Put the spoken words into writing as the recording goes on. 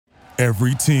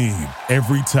Every team,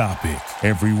 every topic,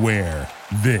 everywhere.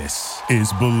 This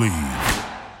is Believe.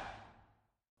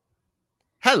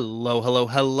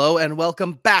 Hello, and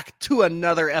welcome back to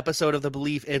another episode of the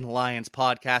Believe in Lions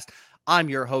podcast. I'm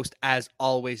your host, as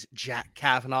always, Jack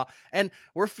Kavanaugh, and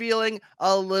we're feeling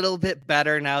a little bit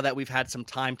better now that we've had some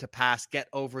time to pass, get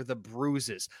over the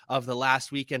bruises of the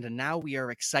last weekend, and now we are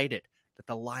excited that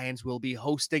the Lions will be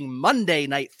hosting Monday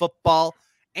Night Football,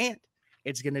 and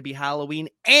it's going to be Halloween,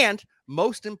 and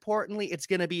most importantly, it's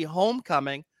going to be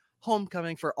homecoming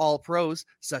for all pros,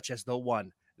 such as the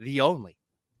one, the only,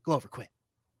 Glover Quin.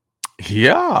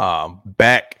 Yeah,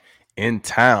 back in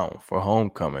town for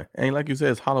homecoming. And like you said,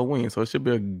 it's Halloween, so it should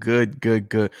be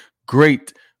a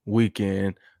great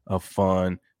weekend of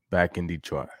fun back in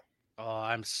Detroit. Oh,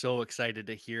 I'm so excited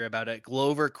to hear about it.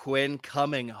 Glover Quin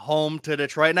coming home to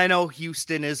Detroit. And I know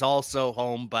Houston is also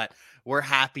home, but we're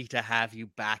happy to have you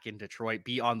back in Detroit.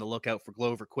 Be on the lookout for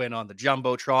Glover Quin on the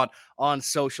Jumbotron, on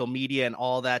social media, and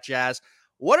all that jazz.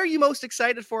 What are you most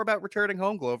excited for about returning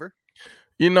home, Glover?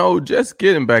 Just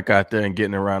getting back out there and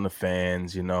getting around the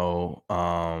fans,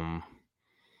 I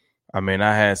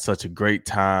had such a great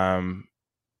time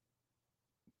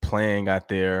playing out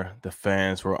there. The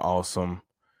fans were awesome.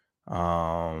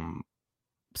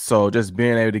 So just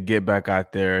being able to get back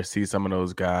out there, see some of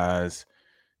those guys,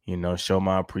 show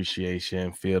my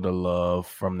appreciation, feel the love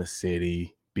from the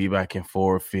city, be back in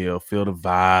Ford Field, feel the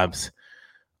vibes.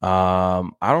 I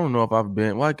don't know if I've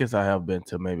been, I guess I have been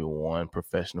to maybe one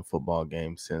professional football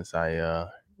game since I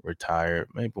retired,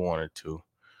 maybe one or two.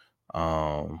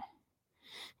 But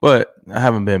I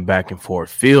haven't been back in Ford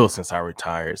Field since I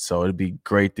retired. So it'd be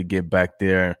great to get back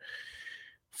there,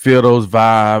 feel those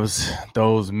vibes,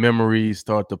 those memories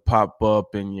start to pop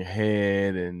up in your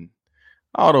head and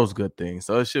all those good things.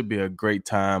 So it should be a great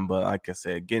time. But like I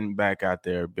said, getting back out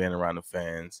there, being around the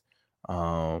fans,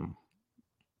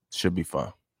 should be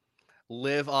fun.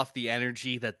 Live off the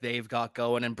energy that they've got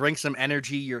going and bring some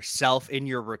energy yourself in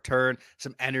your return,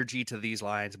 some energy to these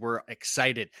Lions. We're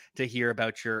excited to hear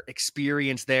about your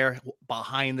experience there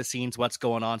behind the scenes, what's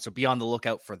going on. So be on the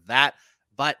lookout for that.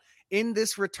 But in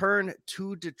this return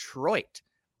to Detroit,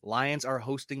 Lions are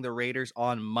hosting the Raiders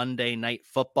on Monday Night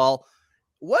Football.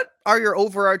 What are your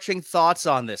overarching thoughts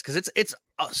on this? Because it's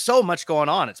so much going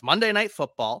on. It's Monday Night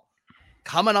Football,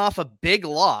 coming off a big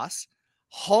loss,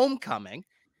 homecoming,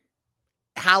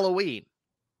 Halloween.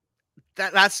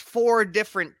 That's four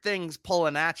different things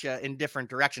pulling at you in different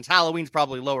directions. Halloween's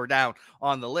probably lower down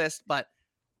on the list, but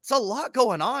it's a lot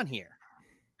going on here.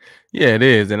 Yeah, it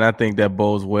is, and I think that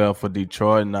bodes well for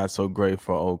Detroit, not so great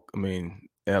for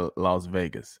Las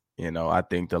Vegas. I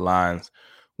think the Lions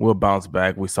will bounce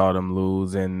back. We saw them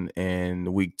lose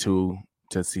in week 2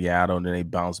 to Seattle, and then they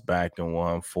bounced back and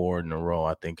won 4 in a row,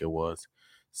 I think it was.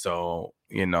 So,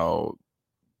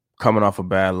 coming off a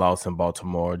bad loss in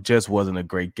Baltimore, just wasn't a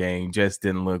great game, just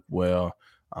didn't look well.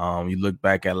 You look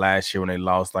back at last year when they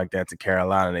lost like that to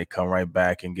Carolina, they come right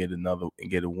back and get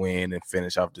a win and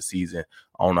finish off the season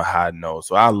on a high note.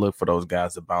 So I look for those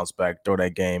guys to bounce back, throw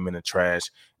that game in the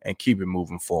trash, and keep it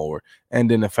moving forward.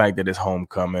 And then the fact that it's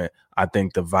homecoming, I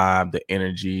think the vibe, the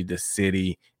energy, the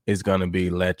city is going to be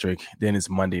electric. Then it's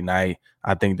Monday night.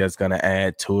 I think that's going to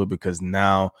add to it because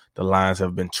now the Lions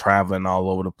have been traveling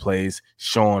all over the place,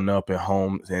 showing up at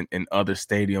homes and in other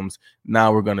stadiums.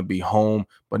 Now we're going to be home,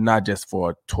 but not just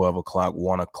for a 12 o'clock,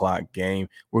 1 o'clock game.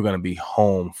 We're going to be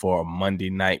home for a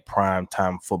Monday night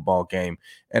primetime football game.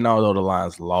 And although the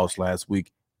Lions lost last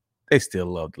week, they still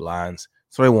love the Lions.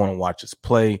 So they want to watch us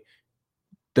play.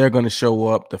 They're going to show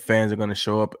up. The fans are going to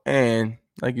show up. And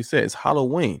like you said, it's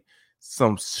Halloween. So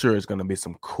I'm sure it's going to be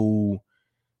some cool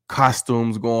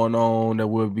costumes going on that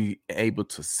we'll be able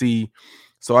to see.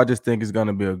 So I just think it's going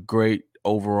to be a great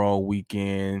overall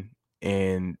weekend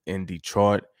in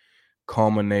Detroit,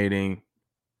 culminating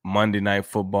Monday Night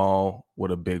Football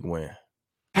with a big win.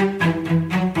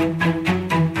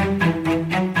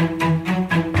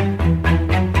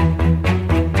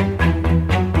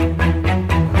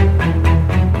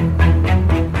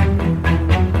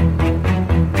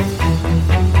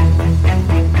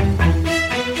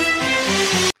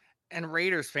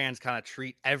 Raiders fans kind of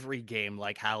treat every game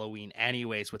like Halloween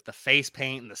anyways, with the face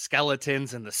paint and the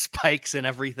skeletons and the spikes and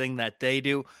everything that they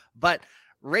do. But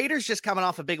Raiders just coming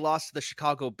off a big loss to the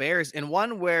Chicago Bears, in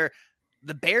one where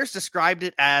the Bears described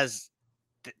it as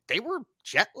they were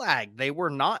jet lagged. They were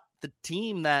not the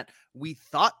team that we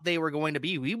thought they were going to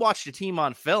be. We watched a team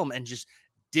on film and just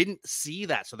didn't see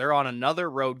that. So they're on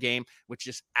another road game, which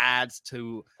just adds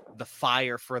to the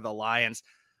fire for the Lions.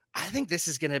 I think this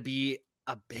is going to be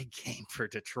a big game for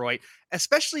Detroit,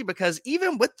 especially because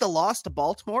even with the loss to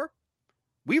Baltimore,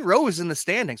 we rose in the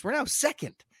standings. We're now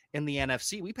second in the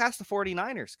NFC. We passed the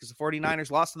 49ers because the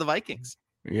 49ers lost to the Vikings.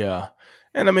 Yeah.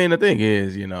 And I mean, the thing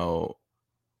is,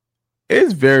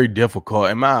 it's very difficult,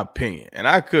 in my opinion. And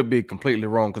I could be completely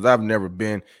wrong because I've never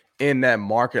been in that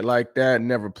market like that,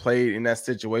 never played in that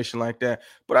situation like that.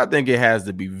 But I think it has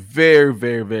to be very,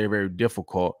 very, very, very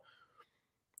difficult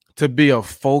to be a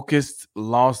focused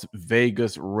Las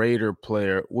Vegas Raider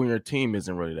player when your team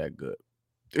isn't really that good.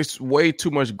 It's way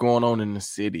too much going on in the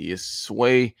city. It's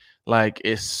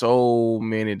so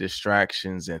many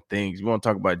distractions and things. You want to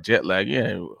talk about jet lag?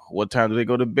 Yeah. What time do they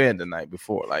go to bed the night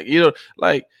before?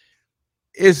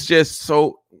 It's just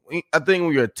so. I think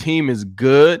when your team is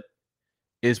good,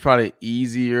 it's probably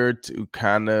easier to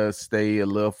kind of stay a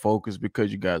little focused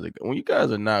because when you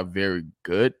guys are not very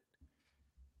good,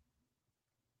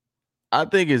 I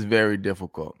think it's very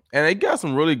difficult. And they got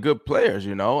some really good players,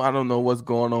 I don't know what's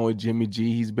going on with Jimmy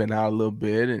G. He's been out a little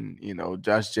bit. And,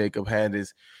 Josh Jacob had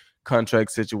his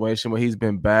contract situation, but he's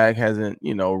been back, hasn't,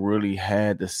 really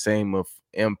had the same of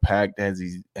impact as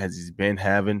he's been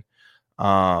having.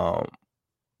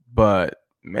 But,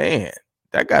 man,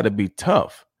 that got to be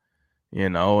tough,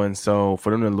 And so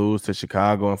for them to lose to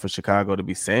Chicago and for Chicago to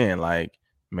be saying, like,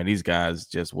 man, these guys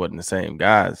just wasn't the same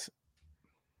guys.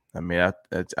 I mean,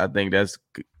 I think that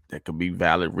could be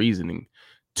valid reasoning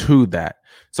to that.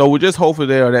 So we're just hopefully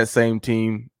they are that same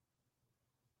team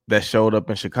that showed up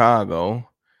in Chicago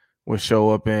will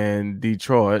show up in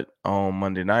Detroit on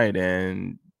Monday night,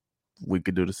 and we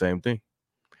could do the same thing.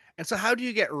 And so how do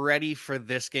you get ready for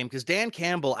this game? Because Dan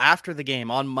Campbell, after the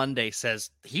game on Monday,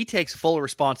 says he takes full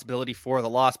responsibility for the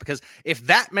loss, because if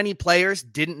that many players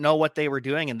didn't know what they were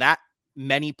doing and that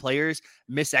many players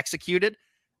misexecuted,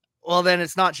 well, then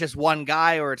it's not just one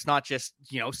guy or it's not just,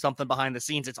 something behind the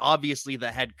scenes. It's obviously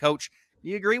the head coach. Do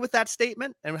you agree with that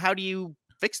statement? And how do you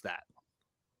fix that?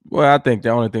 Well, I think the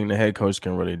only thing the head coach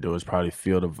can really do is probably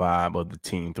feel the vibe of the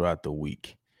team throughout the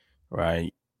week,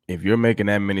 right? If you're making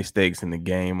that many mistakes in the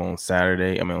game on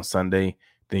Sunday,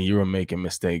 then you're making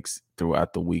mistakes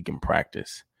throughout the week in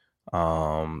practice.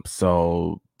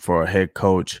 So for a head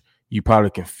coach, you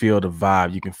probably can feel the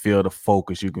vibe. You can feel the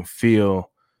focus. You can feel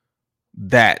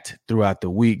that throughout the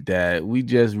week that we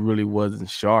just really wasn't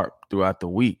sharp throughout the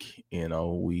week.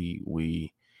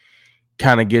 We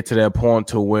kind of get to that point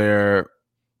to where,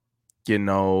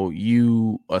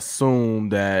 you assume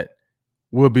that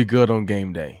we'll be good on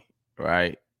game day,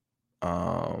 right?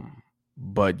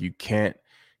 But you can't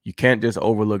just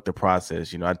overlook the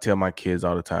process. I tell my kids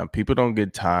all the time, people don't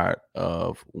get tired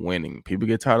of winning. People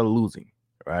get tired of losing,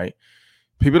 right?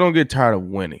 People don't get tired of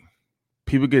winning.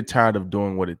 People get tired of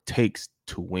doing what it takes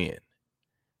to win.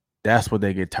 That's what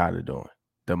they get tired of doing.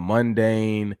 The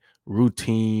mundane,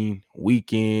 routine,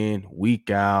 week in, week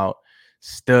out,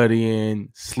 studying,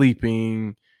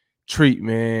 sleeping,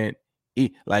 treatment.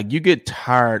 Like, you get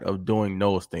tired of doing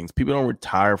those things. People don't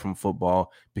retire from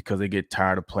football because they get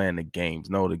tired of playing the games.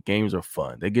 No, the games are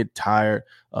fun. They get tired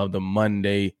of the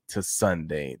Monday to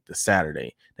Sunday, the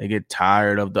Saturday. They get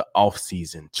tired of the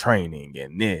off-season training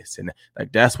and this and that.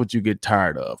 Like, that's what you get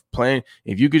tired of. Playing,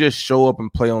 if you could just show up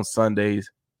and play on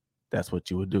Sundays, that's what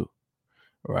you would do,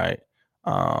 right?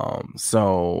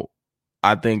 So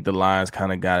I think the Lions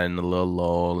kind of got in a little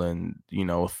lull and,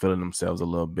 feeling themselves a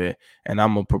little bit. And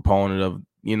I'm a proponent of,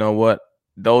 what?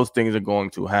 Those things are going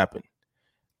to happen.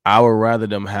 I would rather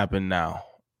them happen now.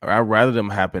 I'd rather them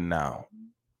happen now.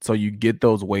 So you get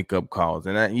those wake-up calls.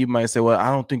 And you might say, well,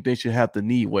 I don't think they should have to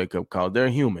need wake-up calls. They're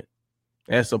human.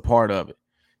 That's a part of it.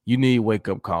 You need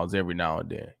wake-up calls every now and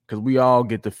then because we all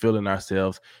get to feeling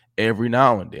ourselves every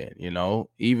now and then,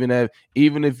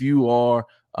 even if you are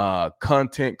a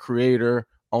content creator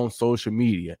on social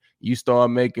media, you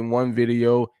start making one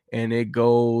video and it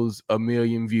goes 1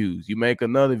 million views. You make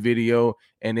another video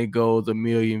and it goes 1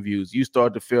 million views. You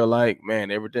start to feel like, man,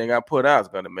 everything I put out is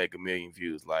going to make 1 million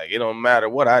views. Like, it don't matter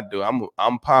what I do.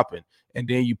 I'm popping. And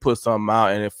then you put something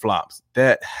out and it flops.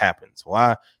 That happens.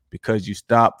 Why? Because you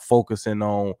stop focusing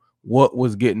on what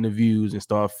was getting the views and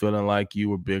start feeling like you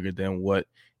were bigger than what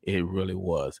it really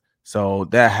was. So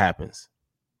that happens.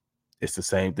 It's the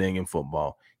same thing in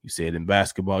football. You see it in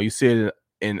basketball. You see it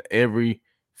in every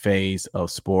phase of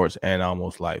sports and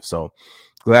almost life. So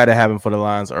glad to have him for the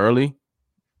Lions early.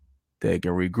 They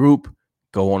can regroup,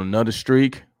 go on another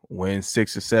streak, win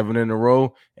 6 or 7 in a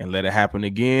row, and let it happen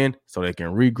again so they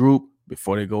can regroup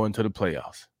before they go into the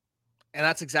playoffs. And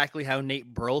that's exactly how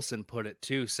Nate Burleson put it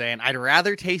too, saying, I'd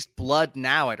rather taste blood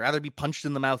now. I'd rather be punched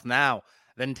in the mouth now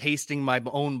than tasting my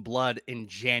own blood in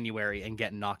January and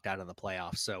getting knocked out of the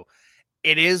playoffs. So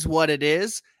it is what it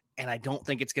is. And I don't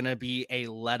think it's going to be a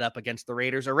let up against the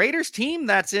Raiders, a Raiders team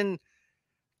that's in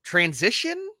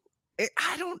transition,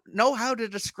 I don't know how to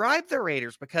describe the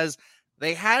Raiders because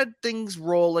they had things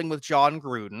rolling with John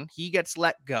Gruden. He gets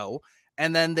let go,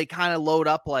 and then they kind of load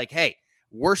up like, hey,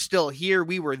 we're still here.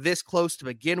 We were this close to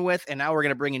begin with, and now we're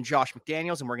going to bring in Josh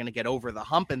McDaniels, and we're going to get over the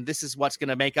hump, and this is what's going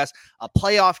to make us a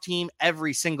playoff team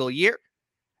every single year.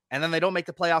 And then they don't make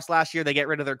the playoffs last year. They get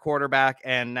rid of their quarterback,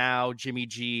 and now Jimmy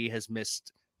G has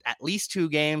missed at least 2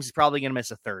 games. He's probably going to miss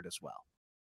a third as well.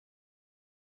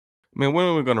 I mean, when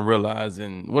are we going to realize,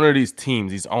 and one of these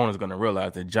teams, these owners, going to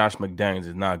realize that Josh McDaniels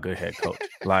is not a good head coach?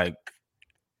 Like,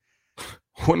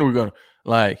 when are we going to,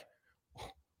 like,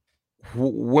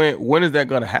 when is that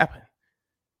going to happen?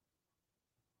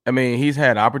 I mean, he's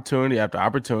had opportunity after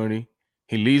opportunity.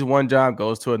 He leaves one job,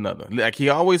 goes to another. Like, he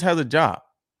always has a job.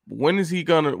 When are they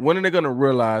going to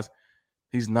realize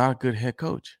he's not a good head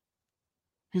coach?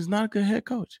 He's not a good head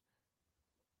coach.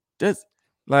 That's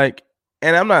like,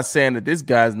 and I'm not saying that this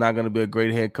guy's not going to be a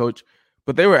great head coach,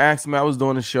 but they were asking me, I was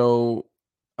doing a show,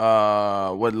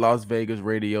 Las Vegas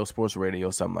radio, sports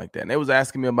radio, something like that. And they was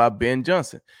asking me about Ben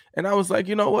Johnson. And I was like,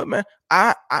 you know what, man,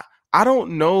 I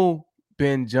don't know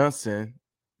Ben Johnson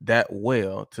that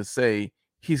well to say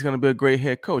he's going to be a great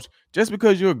head coach. Just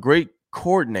because you're a great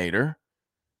coordinator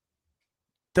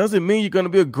doesn't mean you're going to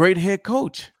be a great head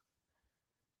coach.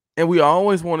 And we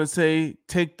always want to say,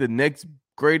 take the next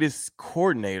greatest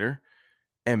coordinator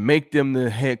and make them the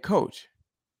head coach.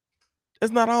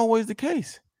 That's not always the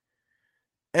case.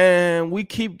 And we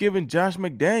keep giving Josh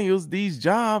McDaniels these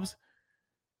jobs.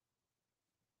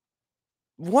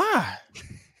 Why?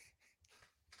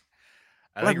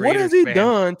 Like, what has he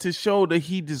done to show that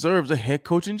he deserves a head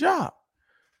coaching job?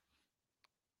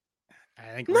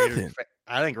 I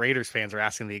think Raiders fans are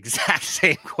asking the exact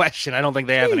same question. I don't think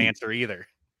they have an answer either.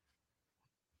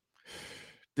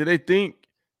 Do they think,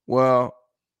 well,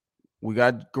 we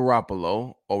got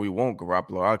Garoppolo, or we want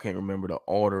Garoppolo? I can't remember the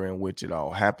order in which it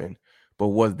all happened. But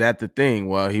was that the thing?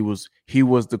 Well, he was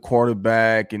the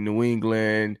quarterback in New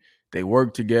England. They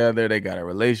worked together. They got a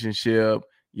relationship,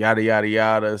 yada, yada,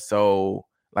 yada. So,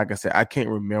 like I said, I can't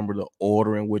remember the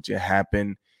order in which it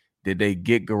happened. Did they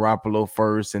get Garoppolo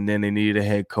first, and then they needed a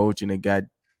head coach, and they got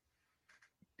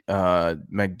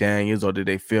McDaniels? Or did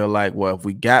they feel like, well, if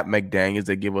we got McDaniels,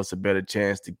 they give us a better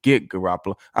chance to get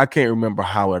Garoppolo? I can't remember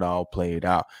how it all played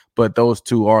out, but those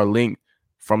two are linked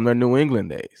from their New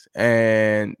England days,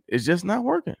 and it's just not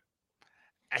working.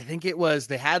 I think it was,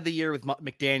 they had the year with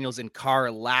McDaniels and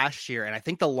Carr last year, and I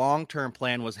think the long-term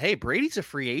plan was, hey, Brady's a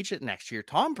free agent next year.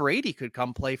 Tom Brady could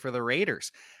come play for the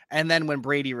Raiders. And then when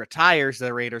Brady retires,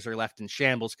 the Raiders are left in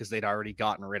shambles because they'd already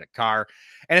gotten rid of Carr.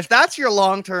 And if that's your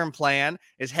long-term plan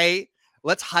is, hey,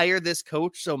 let's hire this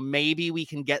coach so maybe we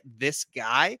can get this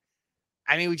guy.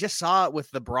 I mean, we just saw it with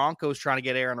the Broncos trying to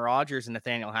get Aaron Rodgers and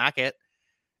Nathaniel Hackett.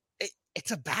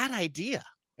 It's a bad idea.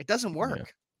 It doesn't work. Yeah,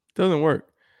 it doesn't work.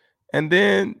 And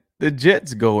then the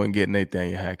Jets go and get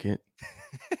Nathaniel Hackett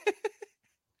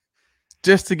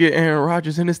just to get Aaron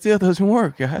Rodgers, and it still doesn't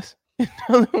work, guys. It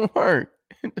doesn't work.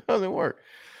 It doesn't work.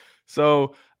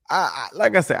 So,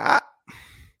 like I said, I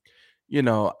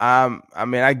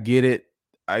get it.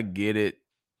 I get it.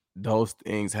 Those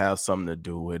things have something to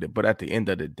do with it. But at the end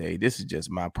of the day, this is just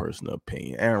my personal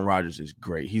opinion. Aaron Rodgers is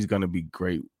great. He's going to be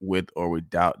great with or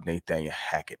without Nathaniel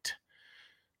Hackett.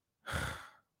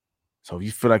 So if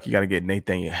you feel like you got to get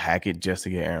Nathaniel Hackett just to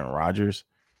get Aaron Rodgers,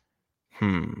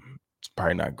 it's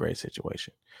probably not a great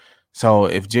situation. So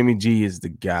if Jimmy G is the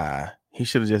guy, he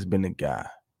should have just been the guy.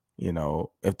 You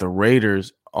know, if the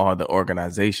Raiders are the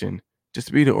organization,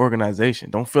 just be the organization.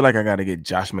 Don't feel like I got to get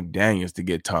Josh McDaniels to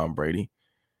get Tom Brady.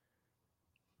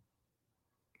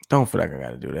 Don't feel like I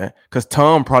got to do that, because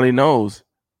Tom probably knows.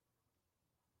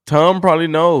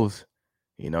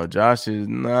 You know, Josh is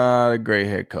not a great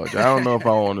head coach. I don't know if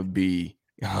I want to be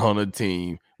on a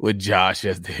team with Josh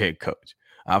as the head coach.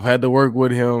 I've had to work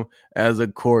with him as a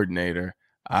coordinator.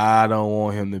 I don't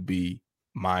want him to be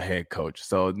my head coach.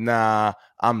 So,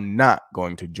 I'm not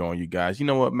going to join you guys. You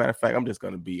know what? Matter of fact, I'm just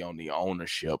going to be on the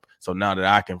ownership. So now that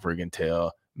I can freaking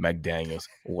tell McDaniels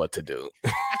what to do.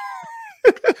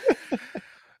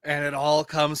 And it all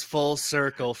comes full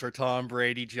circle for Tom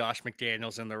Brady, Josh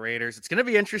McDaniels, and the Raiders. It's going to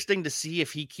be interesting to see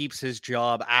if he keeps his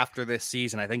job after this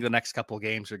season. I think the next couple of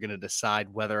games are going to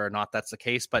decide whether or not that's the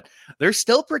case, but they're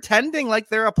still pretending like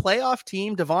they're a playoff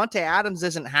team. Davante Adams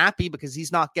isn't happy because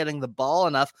he's not getting the ball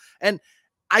enough. And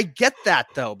I get that,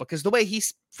 though, because the way he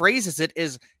phrases it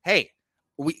is, hey,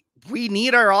 we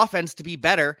need our offense to be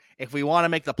better if we want to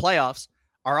make the playoffs.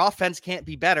 Our offense can't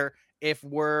be better if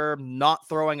we're not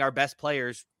throwing our best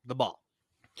players the ball.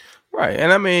 Right.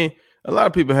 And I mean, a lot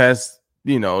of people has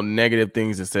negative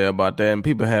things to say about that, and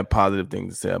people have positive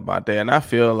things to say about that. And I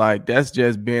feel like that's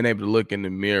just being able to look in the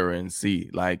mirror and see,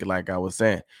 like I was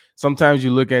saying, sometimes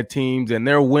you look at teams and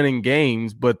they're winning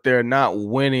games, but they're not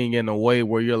winning in a way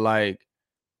where you're like,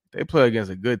 they play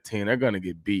against a good team, they're going to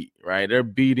get beat, right? They're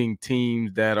beating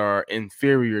teams that are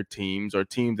inferior teams or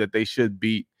teams that they should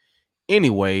beat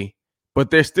anyway, but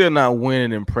they're still not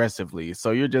winning impressively.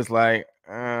 So you're just like,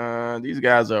 these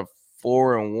guys are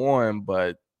 4-1,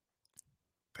 but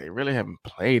they really haven't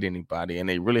played anybody, and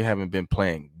they really haven't been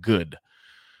playing good.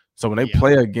 So when they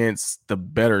play against the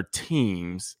better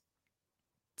teams,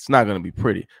 it's not going to be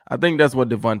pretty. I think that's what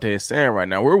Davante is saying right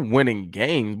now. We're winning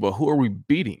games, but who are we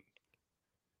beating?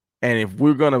 And if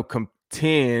we're going to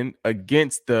contend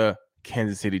against the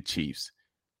Kansas City Chiefs,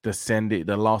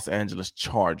 the Los Angeles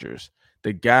Chargers,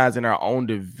 the guys in our own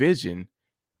division,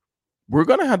 we're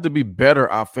going to have to be better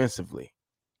offensively.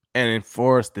 And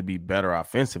for us to be better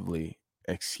offensively,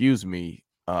 excuse me,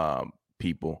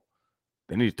 people,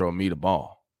 they need to throw me the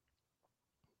ball,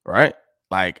 right?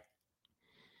 Like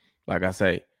I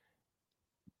say,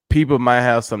 people might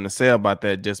have something to say about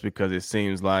that just because it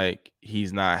seems like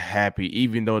he's not happy,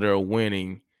 even though they're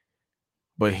winning.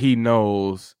 But he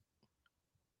knows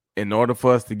in order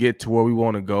for us to get to where we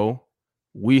want to go,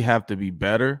 we have to be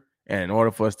better. And in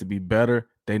order for us to be better,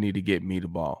 they need to get me the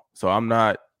ball. So I'm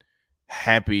not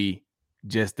happy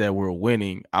just that we're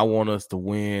winning. I want us to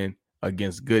win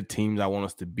against good teams. I want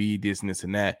us to be this and this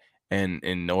and that. And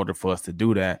in order for us to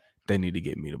do that, they need to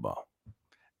get me the ball.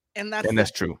 And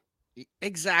that's true.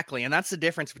 Exactly. And that's the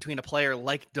difference between a player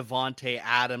like Davante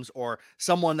Adams or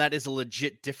someone that is a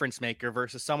legit difference maker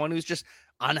versus someone who's just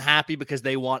unhappy because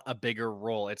they want a bigger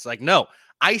role. It's like, no,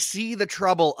 I see the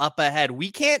trouble up ahead.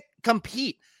 We can't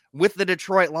compete with the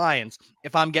Detroit Lions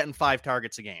if I'm getting 5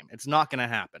 targets a game. It's not going to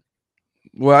happen.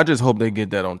 Well, I just hope they get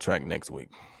that on track next week.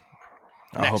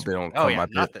 I hope they don't come out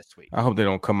not this week. I hope they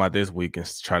don't come out this week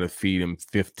and try to feed him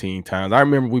 15 times. I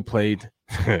remember we played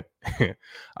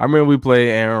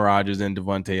Aaron Rodgers and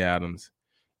Davante Adams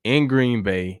in Green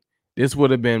Bay. This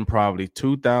would have been probably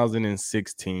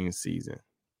 2016 season.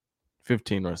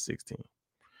 15 or 16.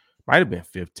 Might have been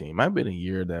 15. Might have been a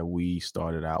year that we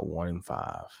started out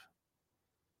 1-5.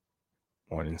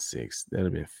 1-6. That'd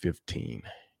have been 15.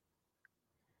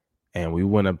 And we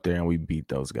went up there and we beat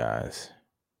those guys.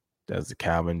 That's the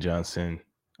Calvin Johnson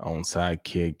onside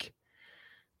kick,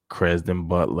 Cresden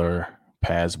Butler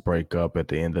pass breakup at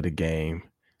the end of the game. I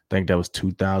think that was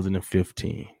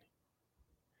 2015.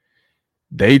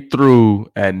 They threw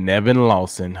at Nevin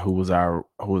Lawson, who was our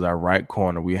right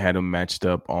corner. We had him matched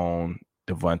up on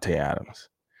Davante Adams.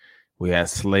 We had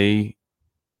Slay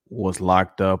was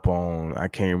locked up on, I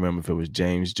can't remember if it was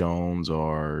James Jones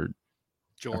or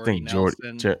Jordy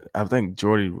Nelson. I think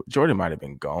Jordy might have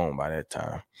been gone by that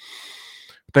time.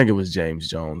 I think it was James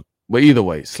Jones. But either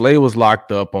way, Slay was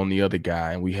locked up on the other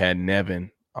guy, and we had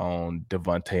Nevin on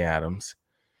Davante Adams.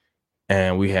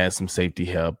 And we had some safety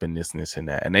help and this and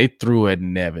that. And they threw at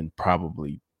Nevin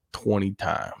probably 20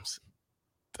 times.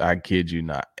 I kid you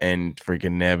not. And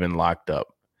freaking Nevin locked up.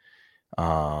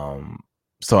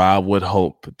 So I would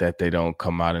hope that they don't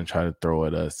come out and try to throw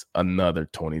at us another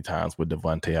 20 times with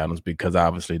Davante Adams, because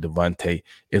obviously Davante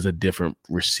is a different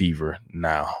receiver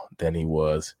now than he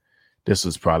was. This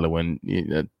was probably when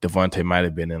Davante might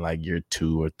have been in like year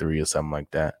 2 or 3 or something like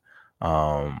that.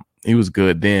 He was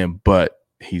good then, but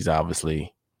he's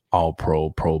obviously all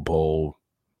pro bowl,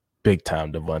 big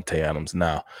time Davante Adams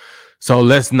now. So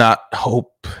let's not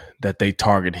hope that they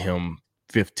target him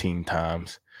 15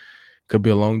 times. Could be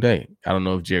a long day. I don't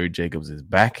know if Jerry Jacobs is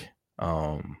back.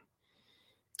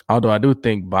 Although I do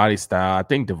think body style, I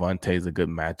think Davante is a good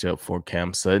matchup for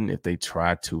Cam Sutton. If they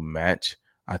try to match,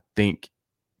 I think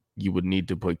you would need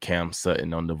to put Cam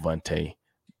Sutton on Davante.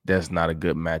 That's not a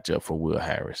good matchup for Will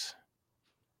Harris.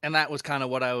 And that was kind of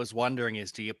what I was wondering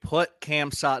is, do you put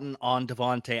Cam Sutton on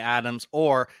Davante Adams,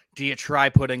 or do you try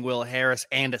putting Will Harris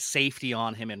and a safety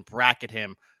on him and bracket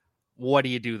him? What do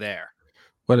you do there?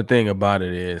 Well, the thing about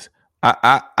it is,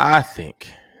 I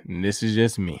think, and this is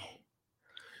just me,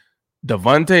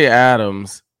 Davante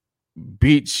Adams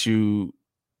beats you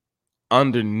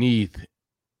underneath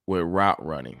with route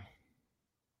running.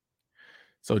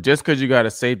 So just because you got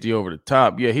a safety over the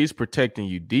top, yeah, he's protecting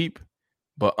you deep,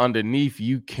 but underneath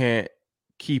you can't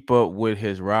keep up with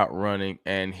his route running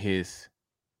and his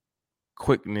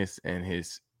quickness and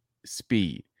his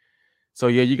speed. So,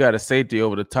 yeah, you got a safety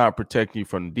over the top protecting you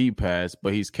from the deep pass,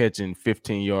 but he's catching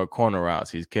 15-yard corner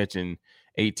routes. He's catching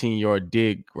 18-yard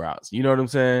dig routes. You know what I'm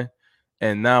saying?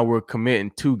 And now we're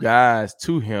committing 2 guys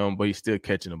to him, but he's still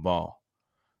catching the ball.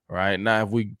 Right? Now, if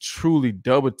we truly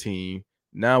double team,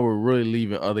 Now we're really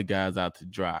leaving other guys out to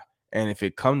dry. And if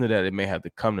it comes to that, it may have to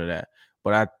come to that.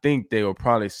 But I think they will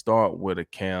probably start with a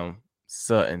Cam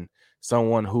Sutton,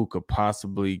 someone who could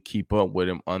possibly keep up with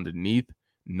him underneath,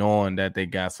 knowing that they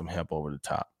got some help over the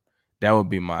top. That would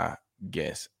be my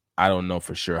guess. I don't know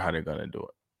for sure how they're going to do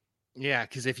it. Yeah,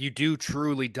 because if you do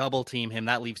truly double team him,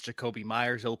 that leaves Jacoby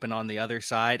Myers open on the other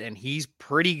side, and he's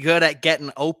pretty good at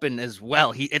getting open as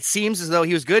well. It seems as though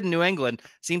he was good in New England.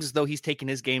 Seems as though he's taken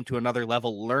his game to another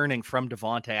level, learning from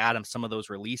Davante Adams some of those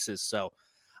releases. So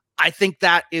I think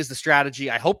that is the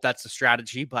strategy. I hope that's the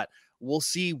strategy, but we'll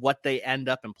see what they end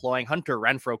up employing. Hunter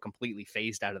Renfrow completely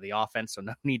phased out of the offense, so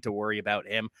no need to worry about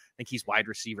him. I think he's wide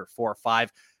receiver 4 or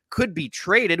 5. Could be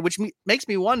traded, which makes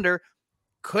me wonder,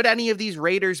 could any of these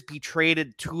Raiders be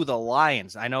traded to the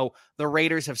Lions? I know the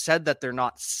Raiders have said that they're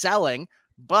not selling,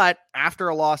 but after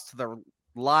a loss to the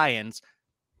Lions,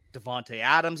 Davante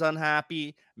Adams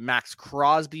unhappy, Max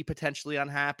Crosby potentially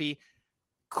unhappy.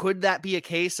 Could that be a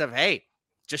case of, hey,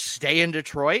 just stay in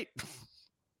Detroit?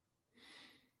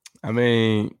 I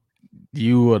mean,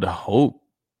 you would hope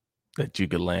that you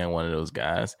could land one of those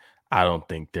guys. I don't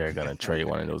think they're going to trade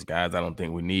one of those guys. I don't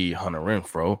think we need Hunter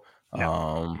Renfrow.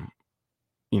 No.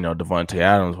 Davante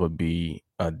Adams would be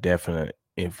a definite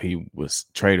if he was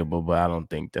tradable, but I don't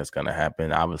think that's going to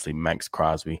happen. Obviously, Max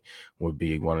Crosby would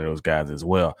be one of those guys as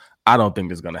well. I don't think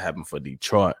it's going to happen for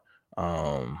Detroit.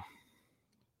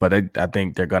 But I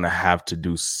think they're going to have to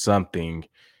do something,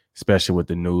 especially with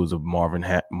the news of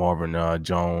Marvin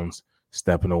Jones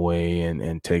stepping away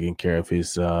and taking care of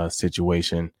his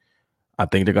situation. I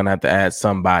think they're going to have to add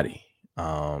somebody,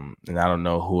 and I don't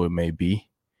know who it may be.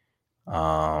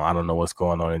 I don't know what's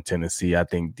going on in Tennessee. I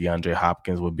think DeAndre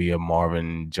Hopkins would be a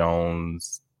Marvin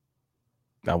Jones,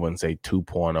 I wouldn't say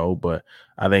 2.0, but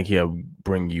I think he'll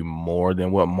bring you more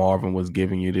than what Marvin was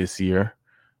giving you this year.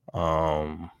 But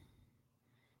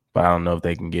I don't know if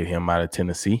they can get him out of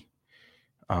Tennessee.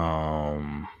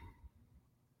 I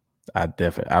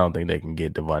don't think they can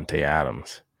get Davante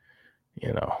Adams,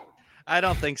 I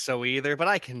don't think so either, but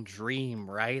I can dream,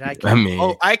 right?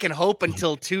 I can hope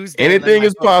until Tuesday. Anything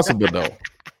is possible, though.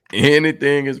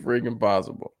 Anything is freaking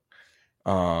possible.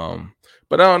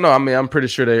 But I don't know. I mean, I'm pretty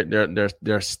sure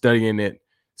they're studying it,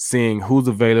 seeing who's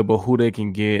available, who they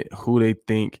can get, who they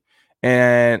think,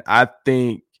 and I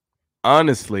think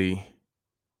honestly,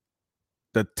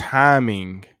 the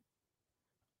timing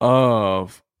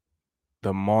of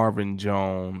the Marvin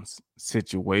Jones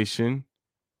situation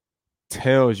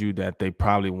tells you that they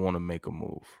probably want to make a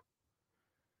move.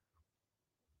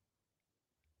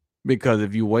 Because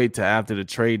if you wait till after the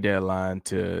trade deadline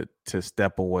to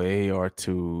step away or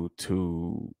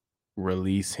to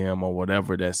release him or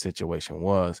whatever that situation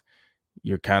was,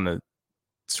 you're kind of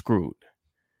screwed.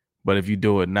 But if you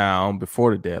do it now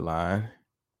before the deadline,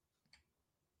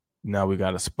 now we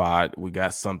got a spot, we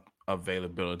got some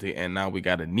availability, and now we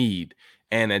got a need.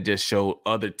 And it just showed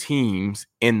other teams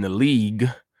in the league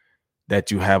that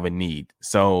you have a need.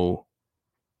 So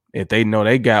if they know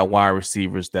they got wide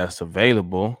receivers that's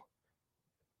available,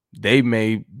 they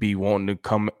may be wanting to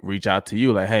come reach out to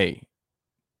you like, hey,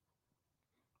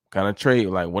 kind of trade.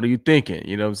 Like, what are you thinking?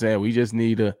 You know what I'm saying? We just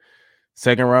need a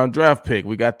second round draft pick.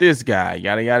 We got this guy,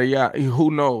 yada, yada, yada.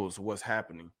 Who knows what's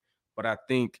happening? But I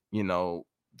think,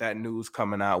 that news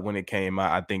coming out when it came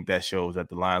out, I think that shows that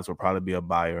the Lions will probably be a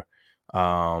buyer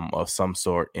of some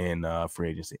sort in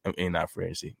free agency. Not free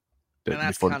agency.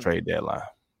 Before the trade deadline.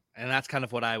 And that's kind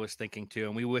of what I was thinking too.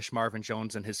 And we wish Marvin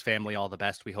Jones and his family all the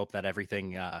best. We hope that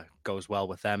everything goes well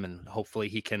with them, and hopefully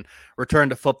he can return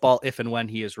to football if and when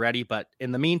he is ready. But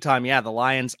in the meantime, the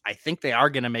Lions, I think they are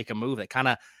going to make a move. They kind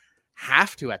of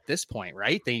have to at this point,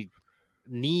 right? They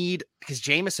need, because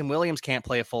Jamison Williams can't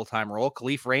play a full-time role.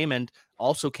 Khalif Raymond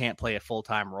also can't play a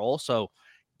full-time role. So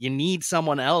you need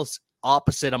someone else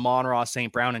opposite Amon-Ra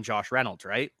St. Brown and Josh Reynolds,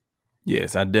 right?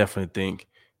 Yes, I definitely think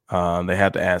they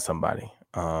have to add somebody.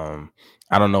 I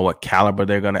don't know what caliber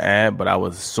they're going to add, but I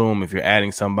would assume if you're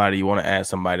adding somebody, you want to add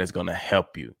somebody that's going to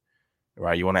help you,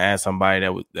 right? You want to add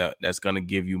somebody that's going to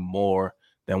give you more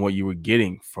than what you were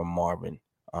getting from Marvin.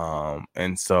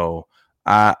 And so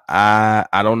I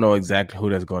don't know exactly who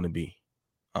that's going to be.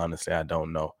 Honestly, I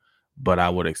don't know, but I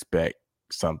would expect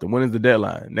something. When is the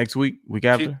deadline? Next week? Week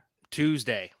after?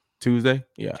 Tuesday.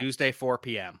 Yeah. Tuesday, 4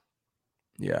 p.m.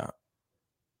 Yeah.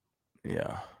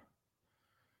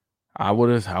 I would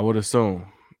assume,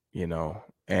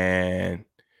 and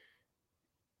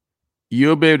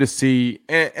you'll be able to see,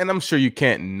 and I'm sure you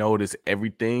can't notice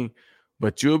everything,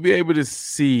 but you'll be able to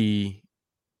see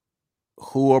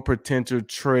who are potential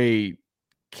trade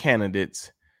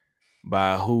candidates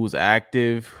by who's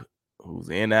active, who's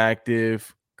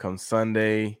inactive, come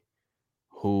Sunday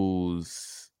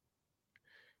because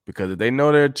if they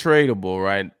know they're tradable,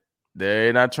 right?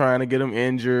 They're not trying to get them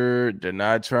injured. They're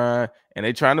not trying, and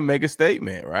they're trying to make a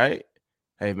statement, right?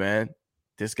 Hey, man,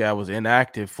 this guy was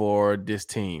inactive for this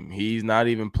team. He's not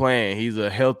even playing. He's a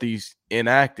healthy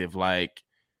inactive. Like,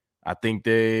 I think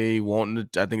they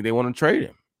want to trade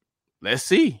him. Let's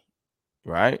see,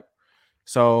 right?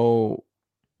 So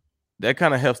that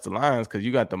kind of helps the Lions because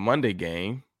you got the Monday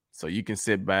game, so you can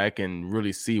sit back and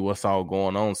really see what's all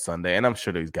going on Sunday. And I'm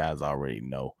sure these guys already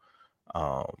know.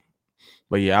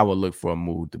 But yeah, I would look for a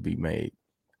move to be made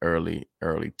early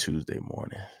Tuesday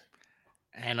morning.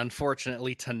 And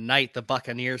unfortunately, tonight the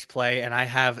Buccaneers play, and I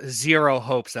have zero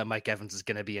hopes that Mike Evans is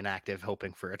going to be inactive,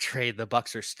 hoping for a trade. The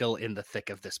Bucs are still in the thick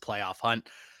of this playoff hunt.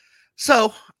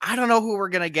 So I don't know who we're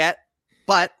going to get,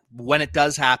 but when it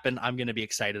does happen, I'm going to be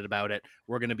excited about it.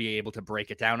 We're going to be able to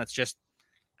break it down. It's just,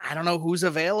 I don't know who's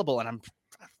available, and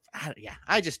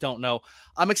I just don't know.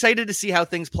 I'm excited to see how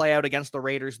things play out against the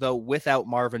Raiders, though, without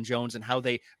Marvin Jones and how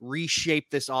they reshape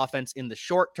this offense in the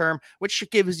short term, which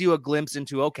gives you a glimpse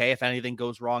into, okay, if anything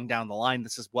goes wrong down the line,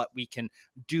 this is what we can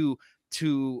do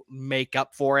to make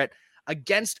up for it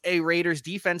against a Raiders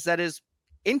defense that is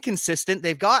inconsistent.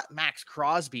 They've got Max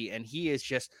Crosby, and he is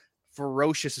just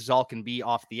ferocious as all can be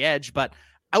off the edge. But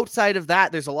outside of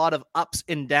that, there's a lot of ups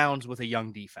and downs with a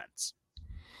young defense.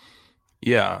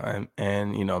 Yeah,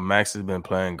 and you know, Max has been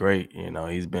playing great. You know,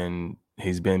 he's been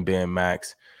being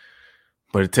Max,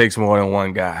 but it takes more than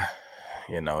one guy.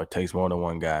 You know, it takes more than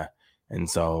one guy. And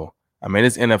so, I mean,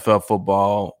 it's NFL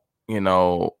football. You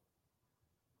know,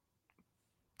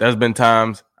 there's been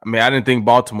times. I mean, I didn't think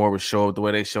Baltimore would show up the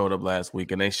way they showed up last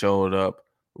week, and they showed up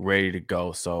ready to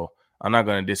go. So I'm not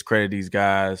going to discredit these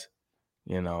guys.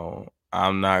 You know,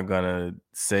 I'm not going to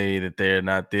say that they're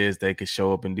not this. They could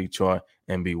show up in Detroit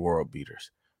and be world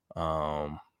beaters.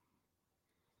 But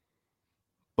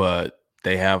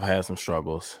they have had some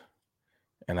struggles,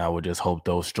 and I would just hope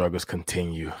those struggles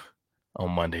continue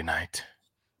on Monday night.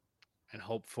 And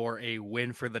hope for a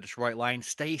win for the Detroit Lions.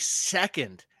 Stay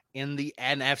second in the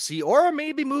NFC, or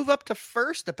maybe move up to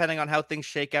first, depending on how things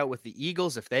shake out with the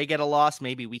Eagles. If they get a loss,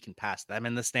 maybe we can pass them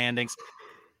in the standings.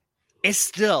 It's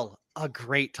still a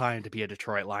great time to be a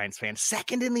Detroit Lions fan.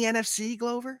 Second in the NFC,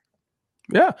 Glover?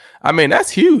 Yeah. I mean,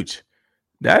 that's huge.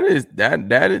 That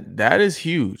is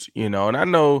huge, you know. And I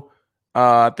know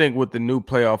I think with the new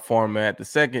playoff format,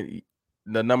 the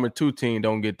number 2 team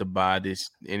don't get to buy this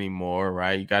anymore,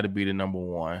 right? You got to be the number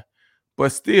 1.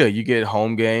 But still, you get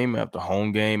home game after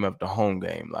home game after home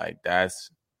game. Like, it's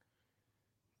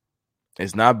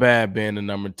not bad being the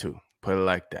number 2. Put it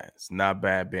like that. It's not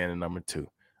bad being the number 2.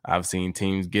 I've seen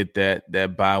teams get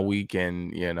that bye week,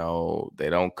 and you know, they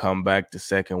don't come back the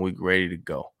second week ready to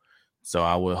go. So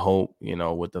I would hope, you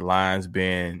know, with the Lions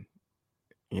being,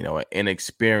 you know, an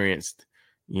inexperienced,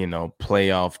 you know,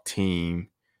 playoff team,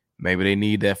 maybe they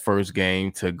need that first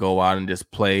game to go out and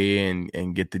just play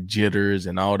and get the jitters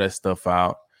and all that stuff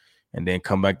out, and then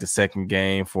come back the second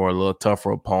game for a little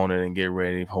tougher opponent and get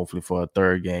ready, hopefully, for a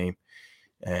third game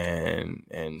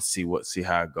and see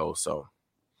how it goes. So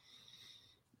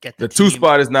the 2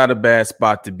 spot is not a bad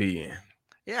spot to be in.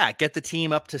 Yeah, get the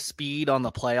team up to speed on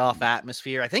the playoff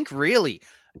atmosphere. I think really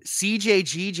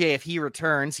CJ if he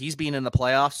returns, he's been in the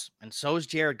playoffs, and so is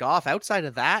Jared Goff. Outside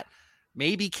of that,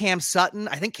 maybe Cam Sutton.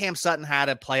 I think Cam Sutton had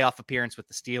a playoff appearance with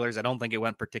the Steelers. I don't think it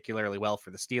went particularly well for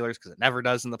the Steelers because it never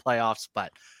does in the playoffs,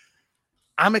 but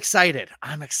I'm excited.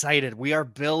 We are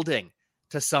building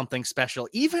to something special.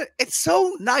 Even it's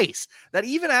so nice that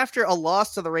even after a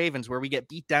loss to the Ravens where we get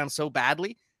beat down so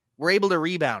badly, we're able to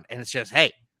rebound, and it's just,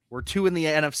 hey, we're 2 in the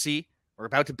NFC. We're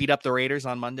about to beat up the Raiders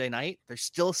on Monday night. There's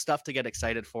still stuff to get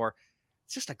excited for.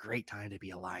 It's just a great time to be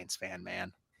a Lions fan,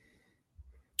 man.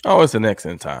 Oh, it's an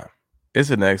excellent time. It's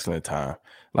an excellent time.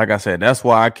 Like I said, that's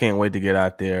why I can't wait to get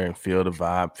out there and feel the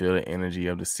vibe, feel the energy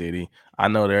of the city. I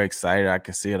know they're excited. I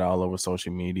can see it all over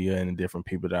social media and the different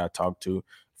people that I talk to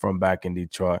from back in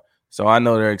Detroit. So I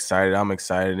know they're excited. I'm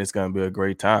excited. It's going to be a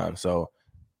great time. So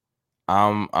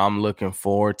I'm looking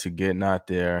forward to getting out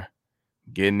there,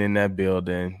 getting in that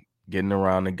building, getting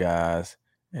around the guys,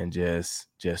 and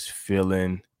just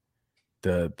feeling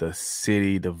the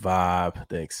city, the vibe,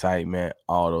 the excitement,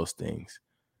 all those things.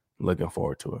 Looking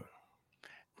forward to it.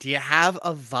 Do you have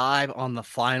a vibe on the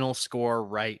final score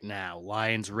right now?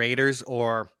 Lions, Raiders,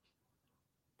 or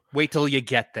wait till you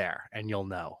get there and you'll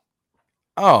know?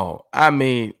 Oh, I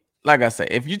mean, like I said,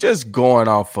 if you're just going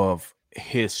off of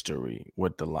history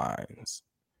with the Lions,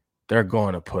 they're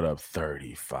going to put up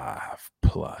 35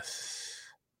 plus.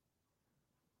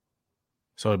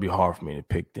 So it'd be hard for me to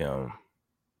pick them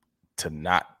to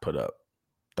not put up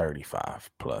 35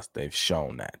 plus. They've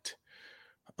shown that.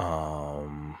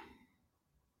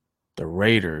 The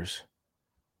Raiders,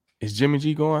 is Jimmy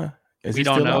G going? We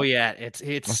don't know yet.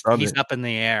 He's up in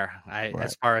the air. Right.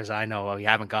 As far as I know, we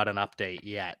haven't got an update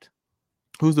yet.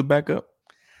 Who's the backup?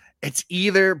 It's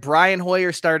either Brian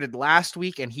Hoyer started last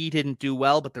week and he didn't do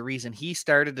well, but the reason he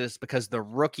started is because the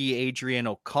rookie Aiden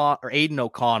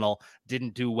O'Connell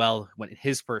didn't do well when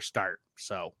his first start.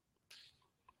 So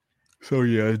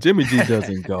yeah, if Jimmy G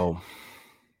doesn't go.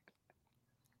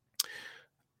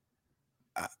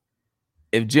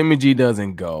 If Jimmy G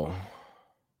doesn't go,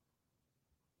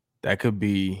 that could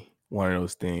be one of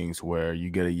those things where you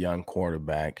get a young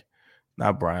quarterback,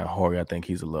 not Brian Hoyer. I think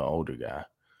he's a little older guy,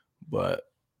 but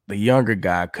the younger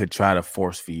guy could try to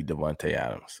force feed Davante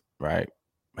Adams, right?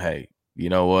 Hey, you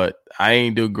know what? I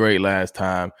ain't do great last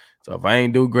time. So if I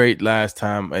ain't do great last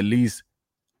time, at least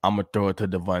I'm going to throw it to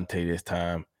Davante this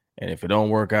time. And if it don't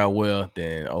work out well,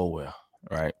 then oh well,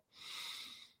 right?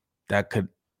 That could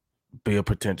be a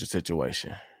potential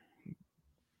situation.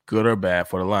 Good or bad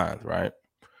for the Lions, right?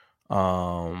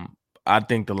 I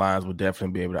think the Lions will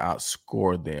definitely be able to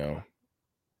outscore them.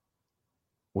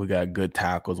 We got good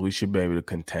tackles. We should be able to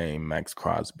contain Max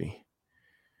Crosby.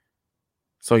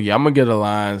 So, yeah, I'm going to get the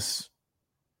Lions.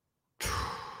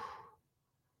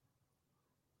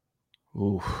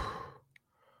 Ooh.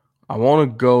 I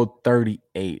want to go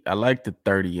 38. I like the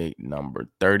 38 number.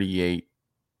 38.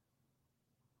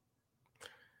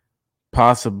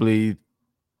 Possibly.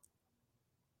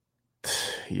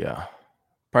 Yeah.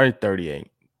 Probably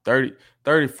 38.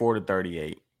 34 to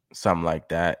 38. Something like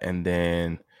that. And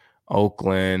then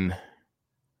Oakland.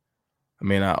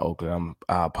 Not Oakland.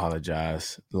 I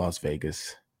apologize. Las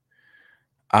Vegas.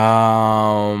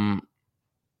 I'll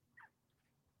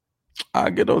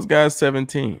get those guys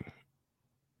 17.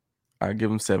 I'll give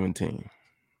them 17.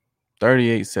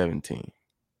 38-17.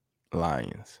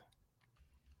 Lions.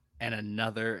 And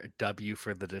another W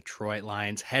for the Detroit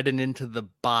Lions heading into the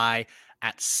bye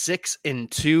at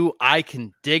 6-2. I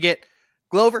can dig it.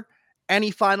 Glover,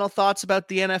 any final thoughts about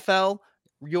the NFL,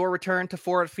 your return to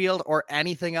Ford Field, or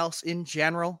anything else in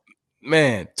general?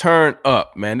 Man, turn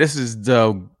up, man. This is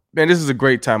a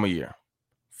great time of year.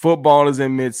 Football is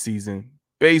in midseason.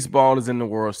 Baseball is in the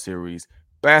World Series.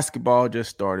 Basketball just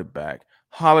started back.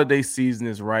 Holiday season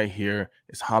is right here.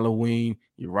 It's Halloween.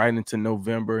 You're right into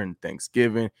November and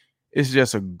Thanksgiving. It's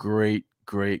just a great,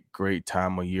 great, great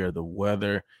time of year. The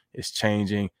weather is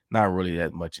changing. Not really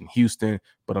that much in Houston,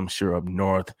 but I'm sure up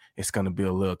north it's going to be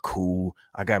a little cool.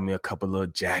 I got me a couple little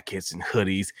jackets and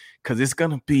hoodies because it's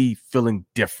going to be feeling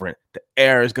different. The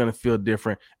air is going to feel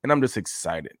different, and I'm just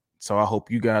excited. So I hope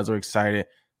you guys are excited.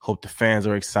 Hope the fans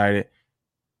are excited.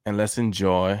 And let's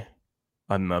enjoy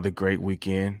another great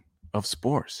weekend of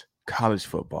sports. College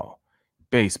football,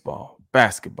 baseball,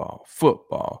 basketball,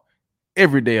 football.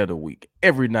 Every day of the week,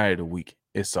 every night of the week,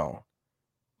 it's on.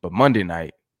 But Monday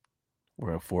night,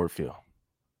 we're in Ford Field.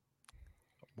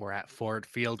 We're at Ford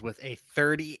Field with a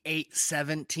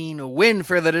 38-17 win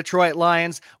for the Detroit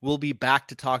Lions. We'll be back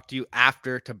to talk to you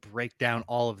after to break down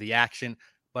all of the action.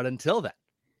 But until then,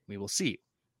 we will see you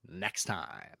next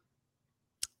time.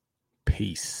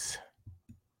 Peace.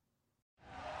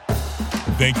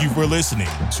 Thank you for listening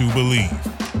to Believe.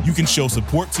 You can show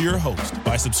support to your host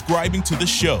by subscribing to the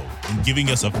show and giving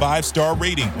us a 5-star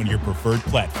rating on your preferred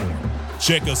platform.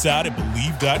 Check us out at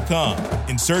Believe.com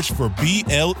and search for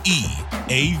BLEAV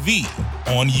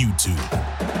on YouTube.